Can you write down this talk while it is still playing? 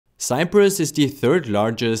Cyprus is the third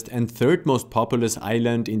largest and third most populous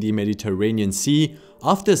island in the Mediterranean Sea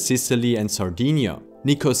after Sicily and Sardinia.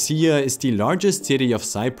 Nicosia is the largest city of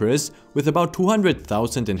Cyprus with about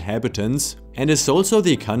 200,000 inhabitants and is also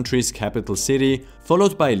the country's capital city,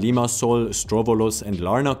 followed by Limassol, Strovolos and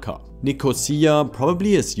Larnaca. Nicosia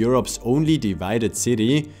probably is Europe's only divided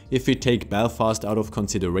city if we take Belfast out of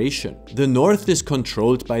consideration. The north is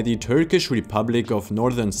controlled by the Turkish Republic of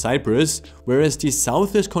Northern Cyprus, whereas the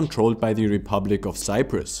south is controlled by the Republic of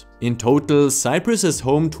Cyprus. In total, Cyprus is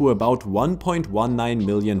home to about 1.19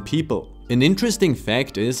 million people. An interesting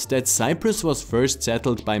fact is that Cyprus was first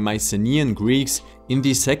settled by Mycenaean Greeks in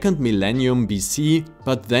the 2nd millennium BC,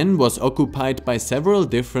 but then was occupied by several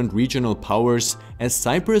different regional powers, as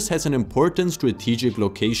Cyprus has an important strategic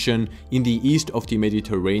location in the east of the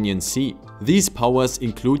Mediterranean Sea. These powers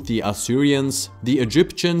include the Assyrians, the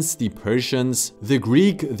Egyptians, the Persians, the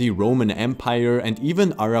Greek, the Roman Empire and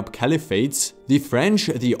even Arab caliphates, the French,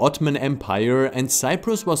 the Ottoman Empire, and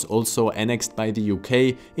Cyprus was also annexed by the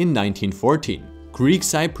UK in 1914. Greek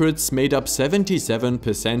Cypriots made up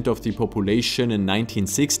 77% of the population in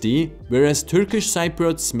 1960, whereas Turkish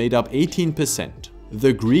Cypriots made up 18%.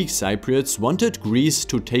 The Greek Cypriots wanted Greece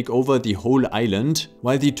to take over the whole island,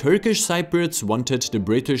 while the Turkish Cypriots wanted the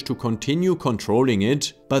British to continue controlling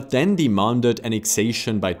it, but then demanded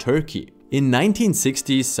annexation by Turkey. In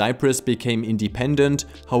 1960, Cyprus became independent,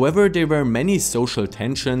 however there were many social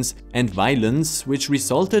tensions and violence which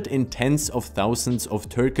resulted in tens of thousands of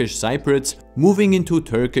Turkish Cypriots moving into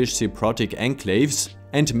Turkish Cypriotic enclaves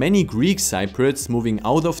and many Greek Cypriots moving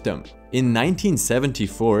out of them. In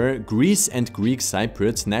 1974, Greece and Greek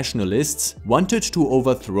Cypriot nationalists wanted to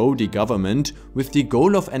overthrow the government with the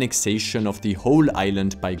goal of annexation of the whole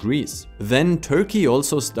island by Greece. Then Turkey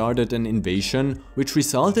also started an invasion, which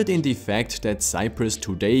resulted in the fact that Cyprus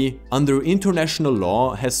today, under international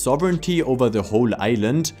law, has sovereignty over the whole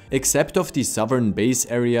island, except of the southern base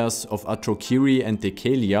areas of Atrokiri and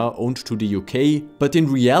Dhekelia owned to the UK, but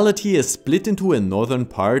in reality is split into a northern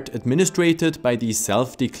part administrated by the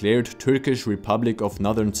self-declared Turkish Republic of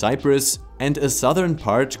Northern Cyprus and a southern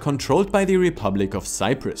part controlled by the Republic of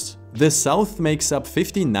Cyprus. The south makes up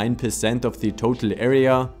 59% of the total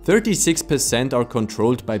area, 36% are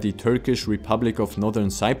controlled by the Turkish Republic of Northern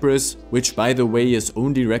Cyprus, which by the way is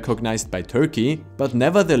only recognized by Turkey, but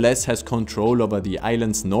nevertheless has control over the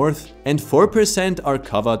island's north, and 4% are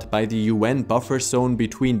covered by the UN buffer zone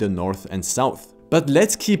between the north and south. But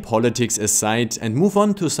let's keep politics aside and move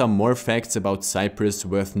on to some more facts about Cyprus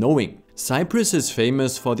worth knowing. Cyprus is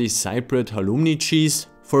famous for the Cypriot halloumi cheese,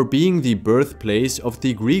 for being the birthplace of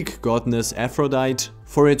the Greek goddess Aphrodite,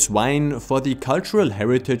 for its wine, for the cultural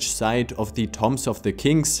heritage site of the Tombs of the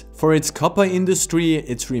Kings, for its copper industry,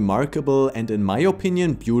 its remarkable and in my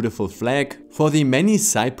opinion beautiful flag, for the many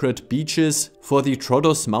Cypriot beaches, for the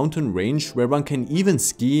Troodos mountain range where one can even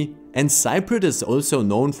ski, and Cypriot is also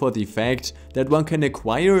known for the fact that one can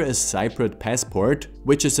acquire a Cypriot passport,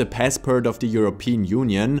 which is a passport of the European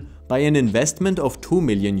Union, by an investment of 2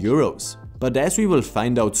 million euros. But as we will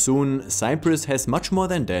find out soon, Cyprus has much more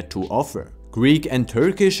than that to offer. Greek and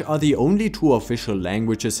Turkish are the only two official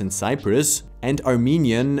languages in Cyprus, and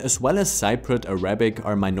Armenian as well as Cypriot Arabic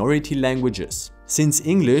are minority languages. Since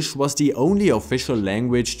English was the only official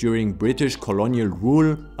language during British colonial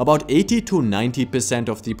rule, about 80 to 90%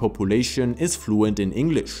 of the population is fluent in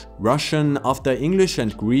English. Russian, after English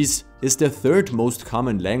and Greece, is the third most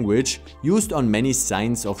common language used on many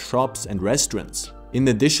signs of shops and restaurants. In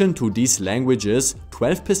addition to these languages,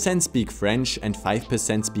 12% speak French and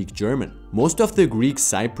 5% speak German. Most of the Greek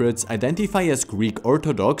Cypriots identify as Greek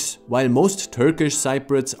Orthodox, while most Turkish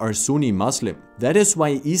Cypriots are Sunni Muslim. That is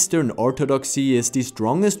why Eastern Orthodoxy is the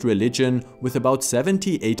strongest religion with about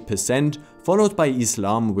 78%, followed by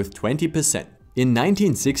Islam with 20%. In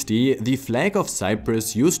 1960, the flag of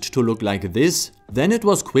Cyprus used to look like this, then it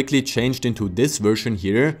was quickly changed into this version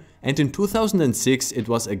here, and in 2006 it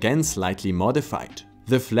was again slightly modified.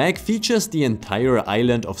 The flag features the entire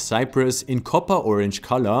island of Cyprus in copper orange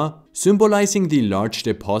color, symbolizing the large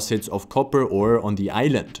deposits of copper ore on the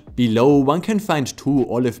island. Below one can find two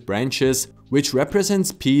olive branches, which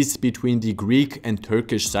represents peace between the Greek and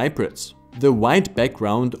Turkish Cypriots. The white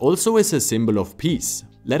background also is a symbol of peace.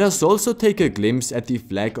 Let us also take a glimpse at the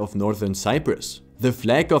flag of Northern Cyprus. The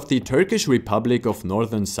flag of the Turkish Republic of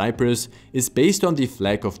Northern Cyprus is based on the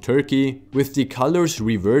flag of Turkey, with the colors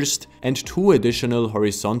reversed and two additional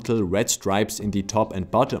horizontal red stripes in the top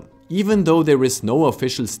and bottom. Even though there is no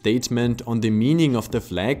official statement on the meaning of the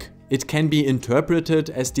flag, it can be interpreted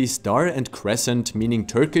as the star and crescent meaning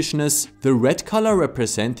Turkishness, the red color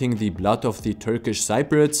representing the blood of the Turkish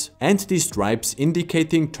Cypriots, and the stripes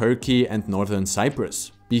indicating Turkey and northern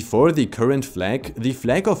Cyprus. Before the current flag, the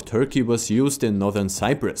flag of Turkey was used in northern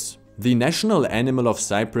Cyprus. The national animal of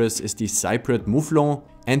Cyprus is the Cypriot mouflon,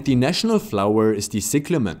 and the national flower is the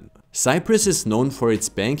cyclamen. Cyprus is known for its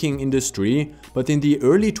banking industry, but in the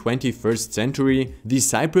early 21st century, the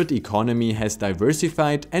Cypriot economy has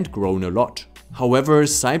diversified and grown a lot. However,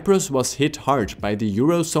 Cyprus was hit hard by the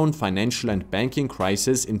Eurozone financial and banking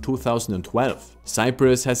crisis in 2012.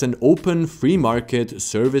 Cyprus has an open, free market,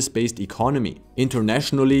 service-based economy.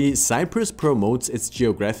 Internationally, Cyprus promotes its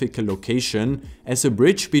geographical location as a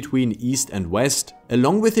bridge between East and West,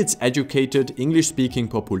 along with its educated, English-speaking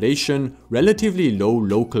population, relatively low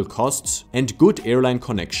local costs, and good airline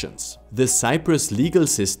connections. The Cyprus legal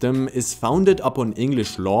system is founded upon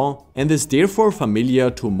English law and is therefore familiar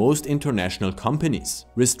to most international companies.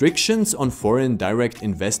 Restrictions on foreign direct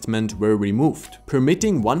investment were removed,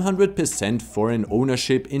 permitting 100% foreign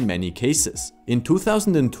ownership in many cases. In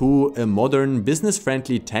 2002, a modern,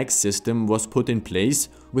 business-friendly tax system was put in place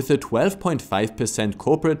with a 12.5%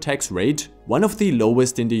 corporate tax rate, one of the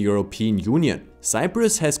lowest in the European Union.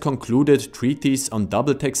 Cyprus has concluded treaties on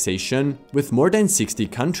double taxation with more than 60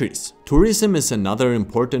 countries. Tourism is another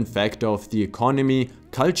important factor of the economy,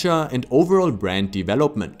 culture, and overall brand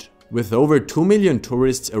development. With over 2 million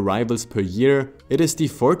tourist arrivals per year, it is the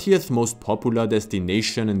 40th most popular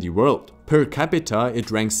destination in the world. Per capita, it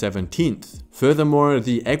ranks 17th. Furthermore,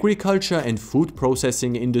 the agriculture and food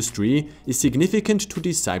processing industry is significant to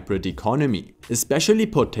the Cypriot economy. Especially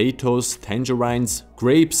potatoes, tangerines,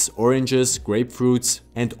 grapes, oranges, grapefruits,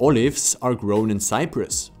 and olives are grown in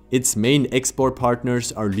Cyprus. Its main export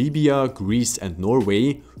partners are Libya, Greece, and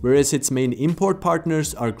Norway, whereas its main import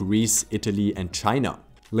partners are Greece, Italy, and China.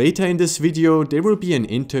 Later in this video, there will be an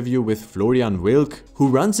interview with Florian Wilk, who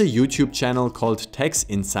runs a YouTube channel called Tax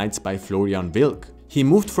Insights by Florian Wilk. He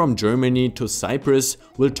moved from Germany to Cyprus,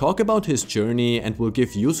 will talk about his journey, and will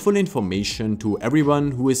give useful information to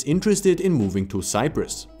everyone who is interested in moving to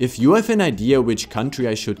Cyprus. If you have an idea which country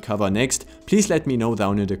I should cover next, please let me know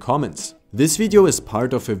down in the comments. This video is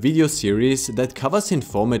part of a video series that covers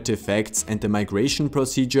informative facts and the migration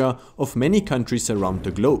procedure of many countries around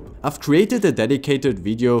the globe. I've created a dedicated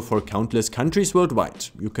video for countless countries worldwide.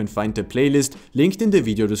 You can find the playlist linked in the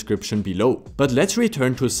video description below. But let's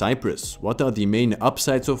return to Cyprus. What are the main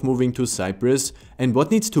upsides of moving to Cyprus and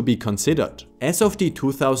what needs to be considered? As of the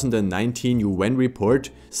 2019 UN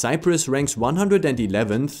report, Cyprus ranks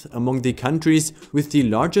 111th among the countries with the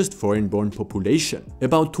largest foreign-born population.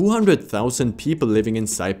 About 200,000 people living in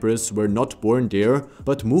Cyprus were not born there,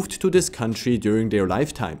 but moved to this country during their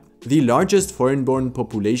lifetime. The largest foreign-born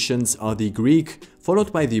populations are the Greek,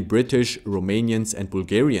 followed by the British, Romanians, and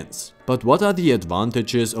Bulgarians. But what are the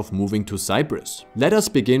advantages of moving to Cyprus? Let us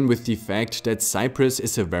begin with the fact that Cyprus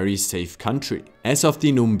is a very safe country. As of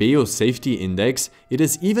the Numbeo Safety Index, it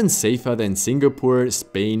is even safer than Singapore,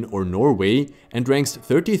 Spain, or Norway and ranks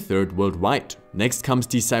 33rd worldwide. Next comes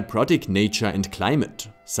the Cypriotic nature and climate.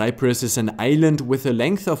 Cyprus is an island with a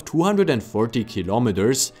length of 240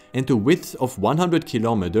 kilometers and a width of 100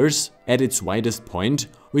 kilometers at its widest point,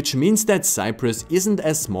 which means that Cyprus isn't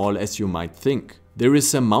as small as you might think. There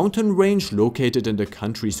is a mountain range located in the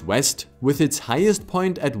country's west, with its highest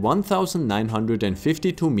point at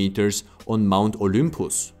 1,952 meters on Mount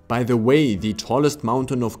Olympus. By the way, the tallest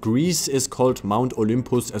mountain of Greece is called Mount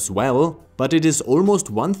Olympus as well, but it is almost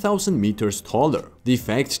 1,000 meters taller. The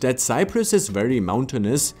fact that Cyprus is very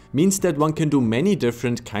mountainous means that one can do many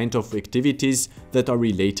different kinds of activities that are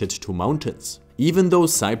related to mountains. Even though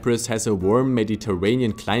Cyprus has a warm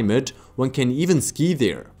Mediterranean climate, one can even ski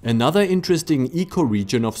there. Another interesting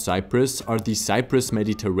eco-region of Cyprus are the Cyprus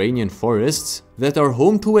Mediterranean forests that are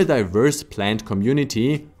home to a diverse plant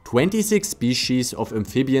community, 26 species of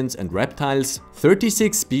amphibians and reptiles,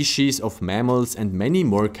 36 species of mammals, and many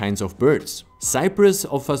more kinds of birds. Cyprus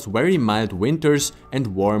offers very mild winters and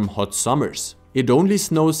warm, hot summers. It only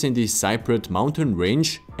snows in the Cypriot mountain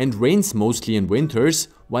range and rains mostly in winters,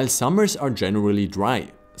 while summers are generally dry.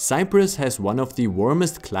 Cyprus has one of the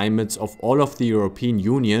warmest climates of all of the European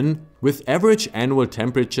Union, with average annual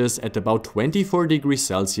temperatures at about 24 degrees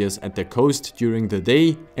Celsius at the coast during the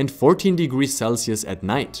day and 14 degrees Celsius at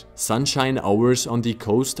night. Sunshine hours on the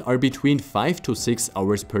coast are between 5 to 6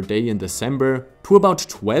 hours per day in December to about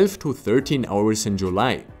 12 to 13 hours in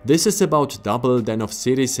July. This is about double than of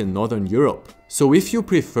cities in Northern Europe. So if you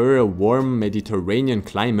prefer a warm Mediterranean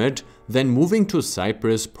climate, then moving to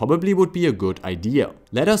Cyprus probably would be a good idea.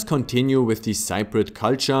 Let us continue with the Cypriot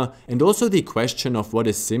culture and also the question of what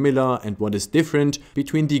is similar and what is different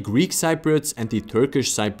between the Greek Cypriots and the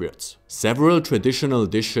Turkish Cypriots. Several traditional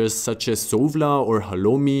dishes such as sovla or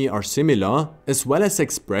halloumi are similar, as well as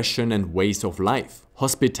expression and ways of life.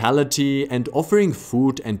 Hospitality and offering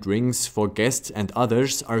food and drinks for guests and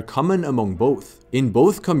others are common among both. In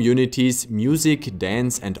both communities, music,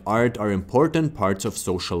 dance and art are important parts of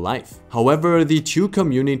social life. However, the two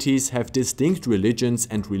communities have distinct religions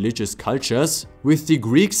and religious cultures, with the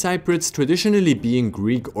Greek Cypriots traditionally being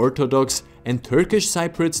Greek Orthodox and Turkish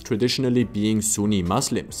Cypriots traditionally being Sunni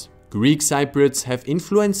Muslims. Greek Cypriots have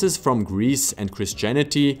influences from Greece and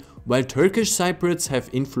Christianity, while Turkish Cypriots have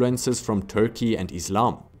influences from Turkey and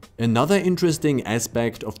Islam. Another interesting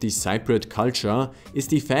aspect of the Cypriot culture is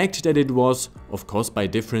the fact that it was, of course by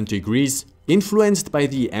different degrees, influenced by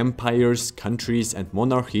the empires, countries and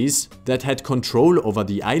monarchies that had control over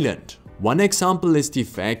the island. One example is the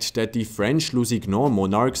fact that the French Lusignan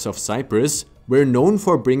monarchs of Cyprus were known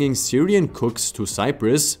for bringing Syrian cooks to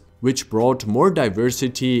Cyprus, which brought more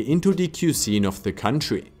diversity into the cuisine of the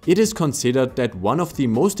country. It is considered that one of the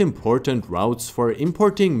most important routes for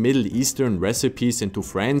importing Middle Eastern recipes into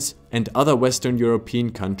France and other Western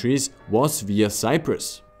European countries was via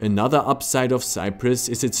Cyprus. Another upside of Cyprus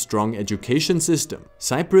is its strong education system.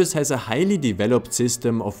 Cyprus has a highly developed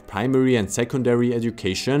system of primary and secondary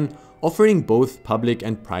education, offering both public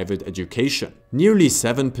and private education. Nearly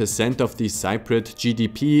 7% of the Cypriot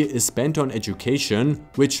GDP is spent on education,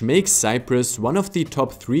 which makes Cyprus one of the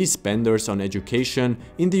top 3 spenders on education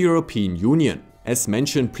in the European Union. As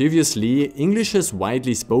mentioned previously, English is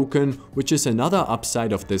widely spoken, which is another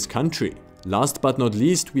upside of this country. Last but not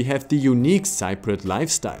least, we have the unique Cypriot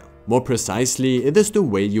lifestyle. More precisely, it is the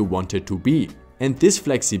way you want it to be. And this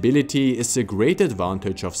flexibility is a great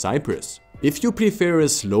advantage of Cyprus. If you prefer a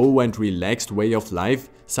slow and relaxed way of life,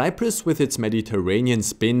 Cyprus with its Mediterranean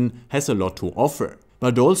spin has a lot to offer.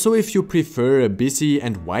 But also if you prefer a busy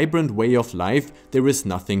and vibrant way of life, there is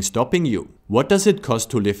nothing stopping you. What does it cost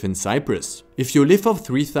to live in Cyprus? If you live off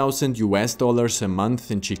 $3,000 a month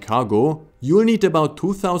in Chicago, you'll need about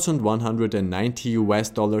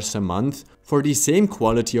 $2,190 a month for the same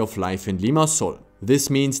quality of life in Limassol.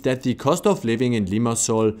 This means that the cost of living in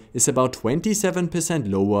Limassol is about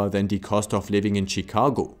 27% lower than the cost of living in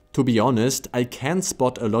Chicago. To be honest, I can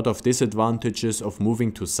spot a lot of disadvantages of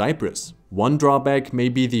moving to Cyprus. One drawback may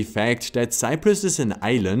be the fact that Cyprus is an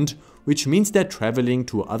island, which means that traveling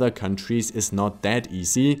to other countries is not that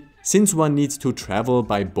easy, since one needs to travel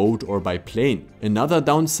by boat or by plane. Another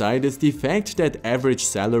downside is the fact that average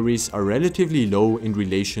salaries are relatively low in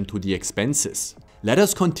relation to the expenses. Let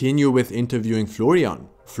us continue with interviewing Florian.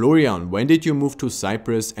 Florian, when did you move to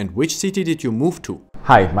Cyprus and which city did you move to?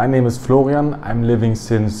 Hi, my name is Florian. I'm living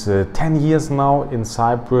since 10 years now in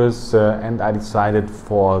Cyprus and I decided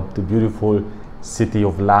for the beautiful city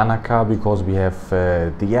of Larnaca because we have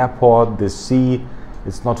the airport, the sea.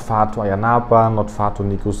 It's not far to Larnaca, not far to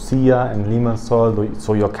Nicosia and Limassol,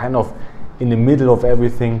 so you're kind of in the middle of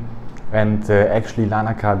everything. And actually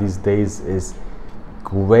Larnaca these days is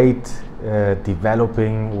great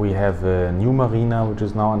developing. We have a new marina which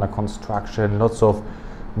is now under construction, lots of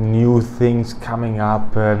new things coming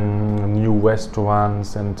up, new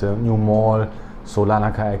restaurants and new mall. So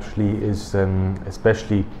Larnaca actually is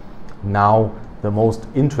especially now the most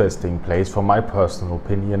interesting place for my personal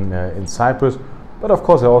opinion in Cyprus. But of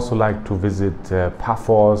course I also like to visit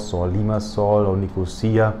Paphos or Limassol or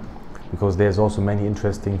Nicosia because there's also many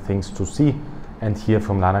interesting things to see, and here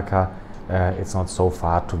from Larnaca it's not so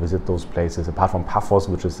far to visit those places, apart from Paphos,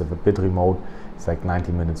 which is a bit remote. It's like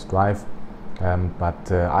 90 minutes drive.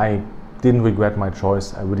 But I didn't regret my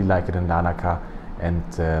choice. I really like it in Larnaca, and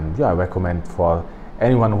yeah, I recommend for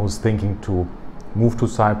anyone who's thinking to move to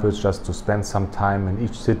Cyprus just to spend some time in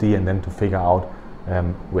each city and then to figure out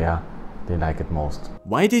where they like it most.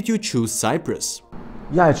 Why did you choose Cyprus?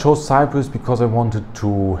 Yeah, I chose Cyprus because I wanted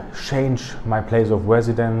to change my place of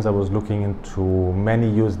residence. I was looking into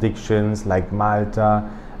many jurisdictions like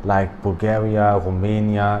Malta, like Bulgaria,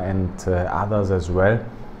 Romania and others as well.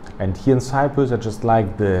 And here in Cyprus I just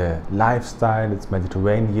like the lifestyle. It's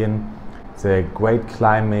Mediterranean, it's a great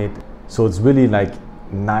climate. So it's really like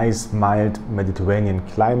nice, mild Mediterranean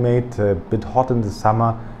climate, a bit hot in the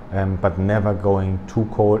summer, but never going too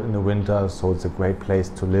cold in the winter. So it's a great place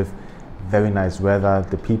to live. Very nice weather.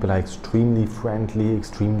 The people are extremely friendly,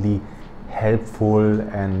 extremely helpful,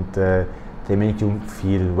 and they make you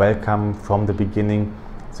feel welcome from the beginning.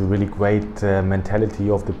 It's a really great mentality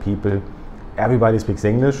of the people. Everybody speaks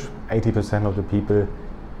English. 80% of the people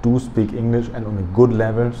do speak English and on a good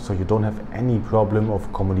level, so you don't have any problem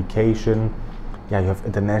of communication. Yeah, you have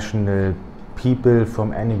international people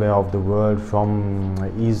from anywhere of the world, from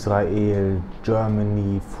Israel,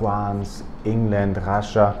 Germany, France, England,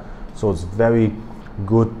 Russia. So it's very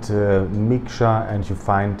good mixture, and you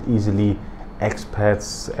find easily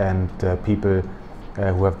expats and people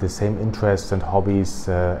who have the same interests and hobbies,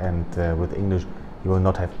 and with English you will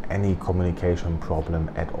not have any communication problem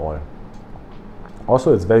at all.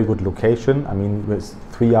 Also, it's very good location. I mean, with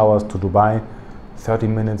 3 hours to Dubai, 30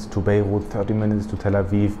 minutes to Beirut, 30 minutes to Tel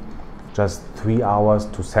Aviv, just 3 hours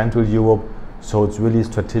to Central Europe. So it's really a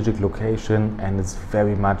strategic location, and it's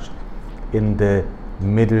very much in the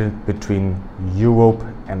middle between Europe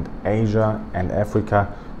and Asia and Africa.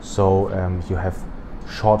 So you have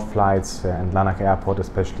short flights, and Larnaca airport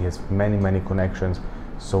especially has many connections,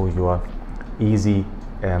 so you are easy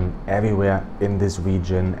everywhere in this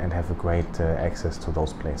region and have a great access to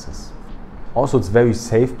those places. Also, it's a very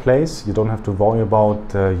safe place. You don't have to worry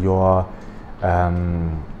about your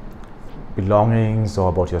belongings or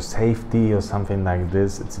about your safety or something like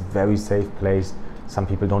this. It's a very safe place. Some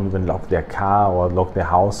people don't even lock their car or lock their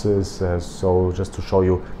houses, so just to show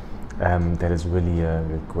you that is really a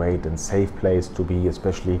great and safe place to be,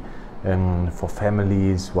 especially for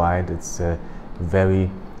families, right? It's a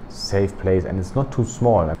very safe place, and it's not too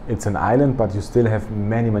small. It's an island, but you still have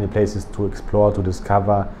many places to explore, to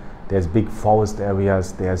discover. There's big forest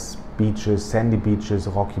areas, there's beaches, sandy beaches,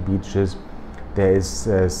 rocky beaches. There is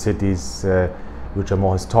cities which are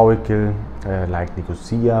more historical, like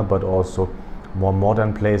Nicosia, but also more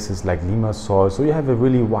modern places like Limassol. So you have a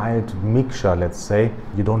really wild mixture, let's say.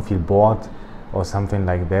 You don't feel bored or something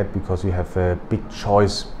like that, because you have a big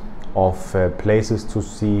choice of places to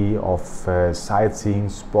see, of sightseeing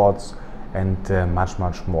spots, and much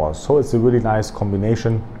more. So it's a really nice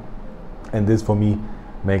combination, and this for me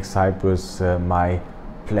makes Cyprus my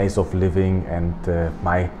place of living and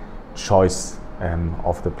my choice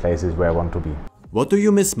of the places where I want to be. What do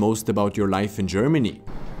you miss most about your life in Germany?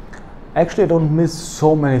 Actually, I don't miss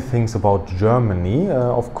so many things about Germany.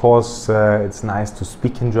 Of course, it's nice to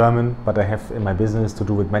speak in German, but I have in my business to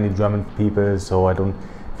do with many German people, so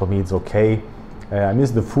for me it's okay. I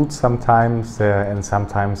miss the food sometimes, and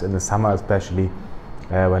sometimes in the summer, especially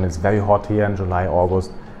when it's very hot here in July,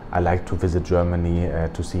 August, I like to visit Germany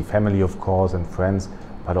to see family, of course, and friends,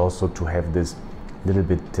 but also to have this little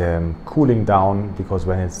bit cooling down, because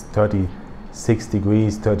when it's 36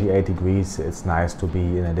 degrees, 38 degrees, it's nice to be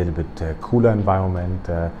in a little bit cooler environment.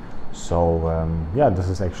 Yeah, this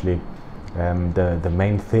is actually the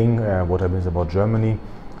main thing what I miss about Germany.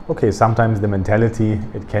 Okay, sometimes the mentality,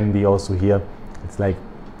 it can be also here, it's like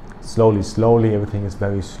slowly, everything is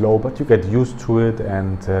very slow, but you get used to it,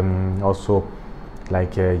 and also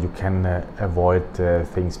like you can avoid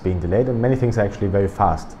things being delayed, and many things are actually very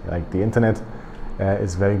fast. Like the internet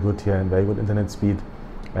is very good here, and very good internet speed.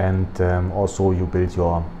 And also you build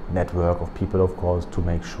your network of people, of course, to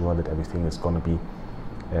make sure that everything is going to be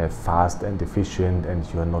fast and efficient, and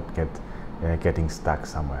you are not getting stuck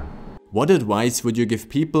somewhere. What advice would you give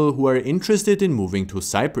people who are interested in moving to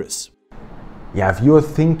Cyprus? Yeah, if you are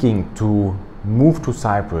thinking to move to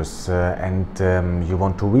Cyprus and you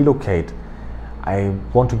want to relocate, I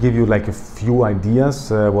want to give you like a few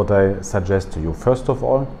ideas what I suggest to you. First of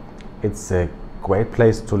all, it's a great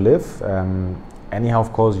place to live. Anyhow,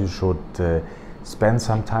 of course, you should spend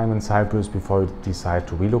some time in Cyprus before you decide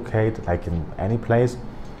to relocate, like in any place.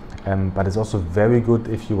 But it's also very good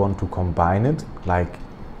if you want to combine it. Like,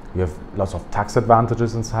 you have lots of tax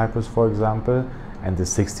advantages in Cyprus, for example, and the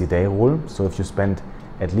 60-day rule. So if you spend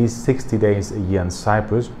at least 60 days a year in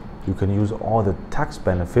Cyprus, you can use all the tax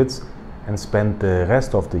benefits and spend the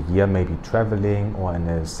rest of the year maybe traveling or in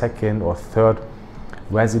a second or third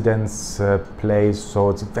residence place. So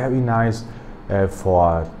it's very nice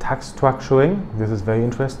for tax structuring. This is very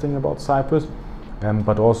interesting about Cyprus,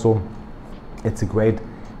 but also it's a great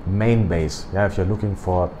main base. Yeah, if you're looking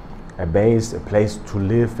for a base, a place to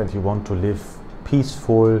live, and you want to live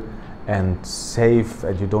peaceful and safe,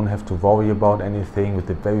 and you don't have to worry about anything, with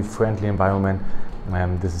a very friendly environment,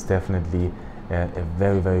 this is definitely a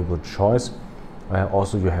very good choice.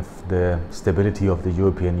 Also, you have the stability of the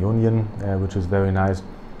European Union, which is very nice.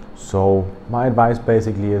 So my advice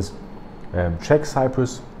basically is check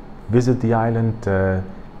Cyprus, visit the island,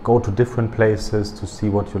 go to different places to see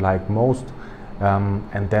what you like most,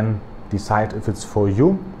 and then decide if it's for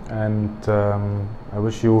you. And I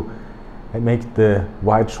wish you make the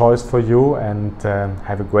right choice for you, and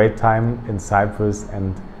have a great time in Cyprus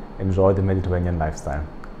and enjoy the Mediterranean lifestyle.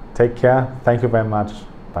 Take care. Thank you very much.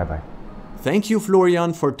 Bye bye. Thank you,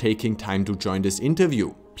 Florian, for taking time to join this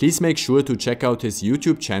interview. Please make sure to check out his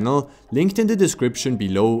YouTube channel, linked in the description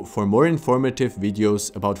below, for more informative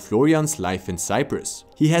videos about Florian's life in Cyprus.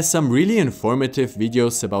 He has some really informative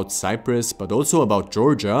videos about Cyprus, but also about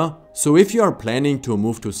Georgia, so if you are planning to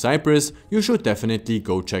move to Cyprus, you should definitely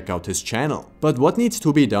go check out his channel. But what needs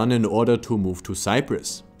to be done in order to move to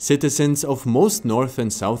Cyprus? Citizens of most North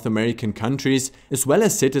and South American countries, as well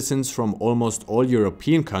as citizens from almost all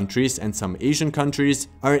European countries and some Asian countries,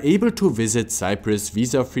 are able to visit Cyprus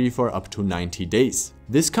visa-free for up to 90 days.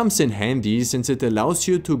 This comes in handy since it allows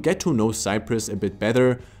you to get to know Cyprus a bit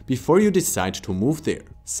better before you decide to move there.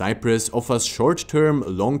 Cyprus offers short-term,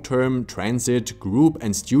 long-term, transit, group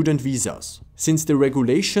and student visas. Since the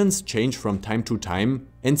regulations change from time to time,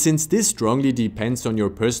 and since this strongly depends on your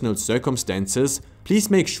personal circumstances,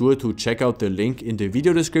 please make sure to check out the link in the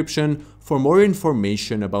video description for more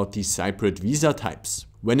information about the Cypriot visa types.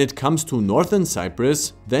 When it comes to Northern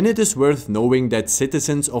Cyprus, then it is worth knowing that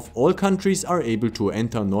citizens of all countries are able to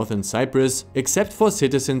enter Northern Cyprus, except for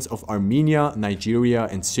citizens of Armenia, Nigeria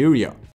and Syria.